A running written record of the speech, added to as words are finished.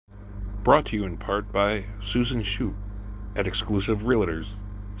Brought to you in part by Susan Shoup at Exclusive Realtors,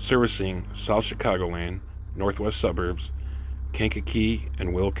 servicing South Chicagoland, Northwest Suburbs, Kankakee,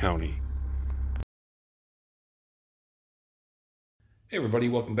 and Will County. Hey everybody,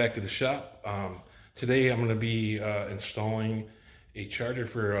 welcome back to the shop. Today I'm going to be installing a charger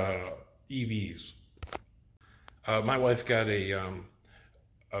for EVs. My wife got a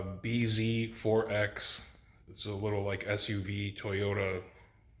BZ4X. It's a little like SUV Toyota,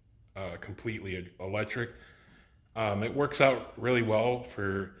 completely electric. It works out really well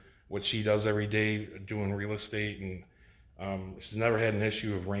for what she does every day doing real estate, and she's never had an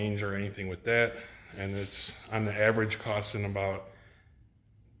issue of range or anything with that. And it's on the average costing about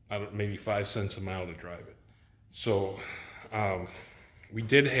maybe 5 cents a mile to drive it. So we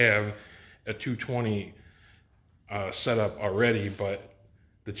did have a 220 set up already, but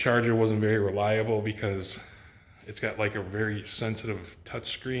the charger wasn't very reliable because it's got like a very sensitive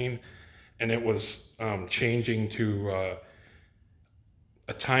touch screen, and it was changing to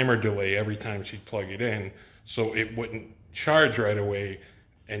a timer delay every time she'd plug it in, so it wouldn't charge right away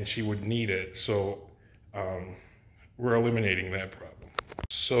and she would need it. So we're eliminating that problem.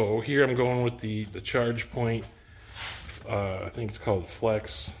 So here I'm going with the ChargePoint. I think it's called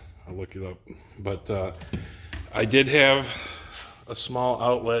Flex. I'll look it up. But I did have a small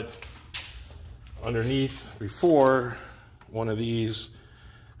outlet underneath before, one of these.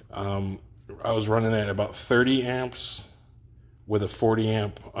 I was running at about 30 amps with a 40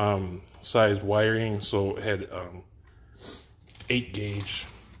 amp size wiring, so it had 8 gauge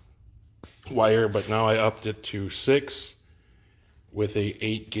wire, but now I upped it to 6 with a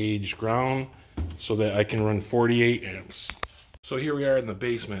 8 gauge ground so that I can run 48 amps. So here we are in the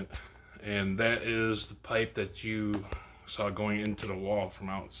basement, and that is the pipe that you saw going into the wall from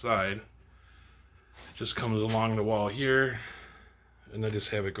outside. It just comes along the wall here, and I just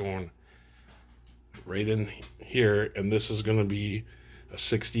have it going right in here, and this is going to be a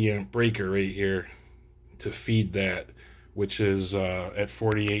 60 amp breaker right here to feed that, which is at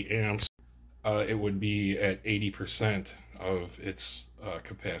 48 amps. It would be at 80% of its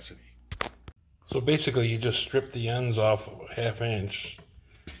capacity. So basically you just strip the ends off a 1/2 inch,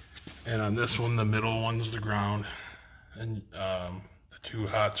 and on this one the middle one's the ground, and the 2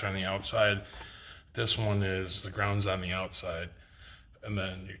 hots are on the outside. This one is the ground's on the outside, and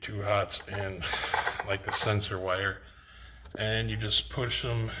then your 2 hots and like the sensor wire, and you just push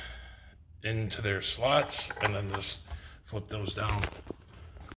them into their slots and then just flip those down.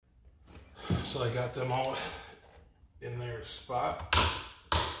 So I got them all in their spot.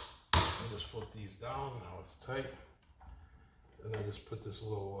 I just flip these down, now it's tight. And I just put this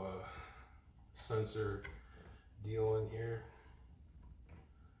little sensor deal in here.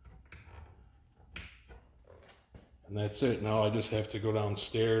 And that's it. Now I just have to go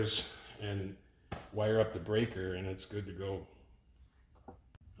downstairs and wire up the breaker, and it's good to go.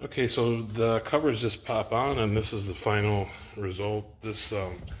 Okay, so the covers just pop on, and this is the final result. This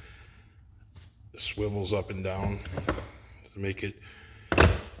swivels up and down to make it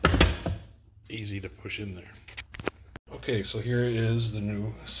easy to push in there. Okay, so here is the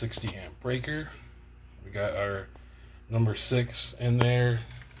new 60 amp breaker. We got our number 6 in there,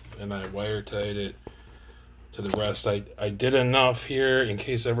 and I wire tied it to the rest. I did enough here in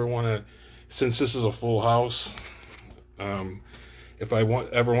case I ever want to, since this is a full house, if I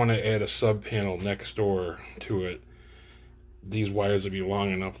ever want to add a sub panel next door to it, these wires would be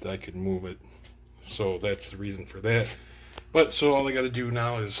long enough that I could move it. So that's the reason for that. But so all I got to do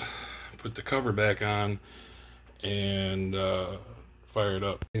now is put the cover back on and fire it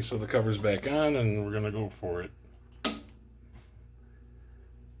up. Okay, so the cover's back on, and we're gonna go for it.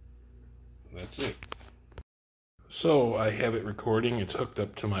 That's it. So I have it recording. It's hooked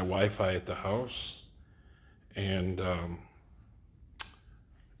up to my Wi-Fi at the house, and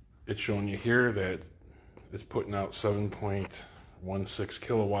it's showing you here that it's putting out 7.16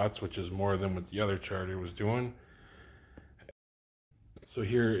 kilowatts, which is more than what the other charger was doing. So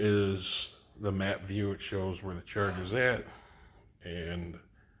here is the map view. It shows where the charger's at, and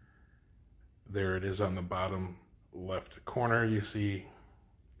there it is on the bottom left corner. You see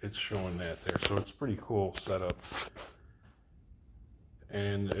it's showing that there. So it's pretty cool setup,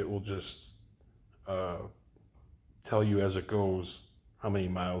 and it will just tell you as it goes how many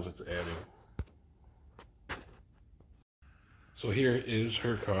miles it's adding. So here is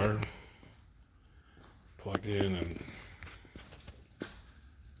her car plugged in and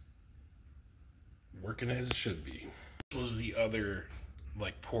working as it should be. This was the other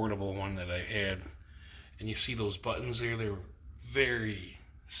like portable one that I had, and you see those buttons there, they're very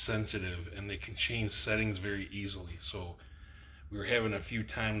sensitive and they can change settings very easily. So we were having a few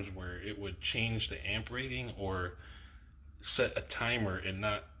times where it would change the amp rating or set a timer and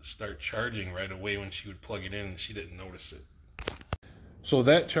not start charging right away when she would plug it in, and she didn't notice it. So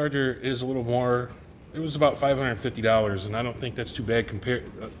that charger is a little more, it was about $550, and I don't think that's too bad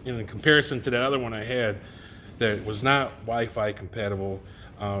in comparison to that other one I had that was not Wi-Fi compatible.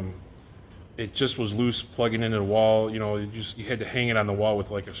 It just was loose plugging into the wall. You know, you had to hang it on the wall with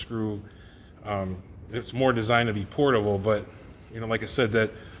like a screw. It's more designed to be portable, but you know, like I said,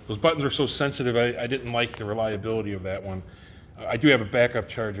 that those buttons are so sensitive, I didn't like the reliability of that one. I do have a backup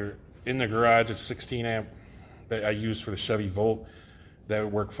charger in the garage. It's 16 amp that I use for the Chevy Volt. That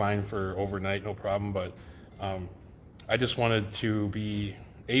would work fine for overnight, no problem. But I just wanted to be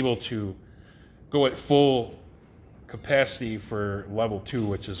able to go at full capacity for level 2,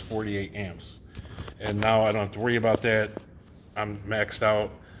 which is 48 amps. And now I don't have to worry about that. I'm maxed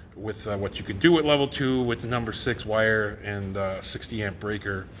out with what you could do at level 2 with the number 6 wire and 60 amp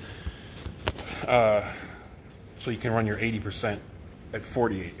breaker. So you can run your 80% at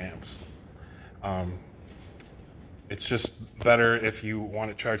 48 amps. It's just better if you want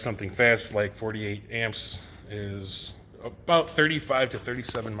to charge something fast, like 48 amps is about 35 to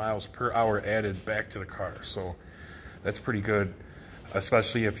 37 miles per hour added back to the car. So that's pretty good,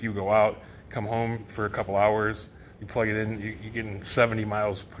 especially if you go out, come home for a couple hours, you plug it in, you're getting 70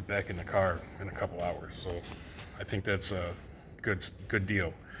 miles put back in the car in a couple hours. So I think that's a good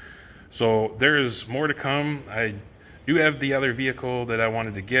deal. So there is more to come. I do have the other vehicle that I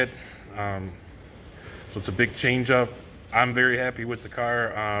wanted to get. So it's a big change up. I'm very happy with the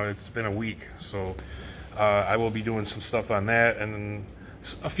car. It's been a week, so I will be doing some stuff on that and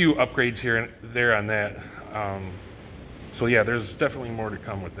a few upgrades here and there on that. So yeah, there's definitely more to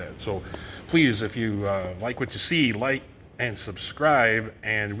come with that. So please, if you like what you see, like and subscribe,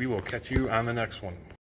 and we will catch you on the next one.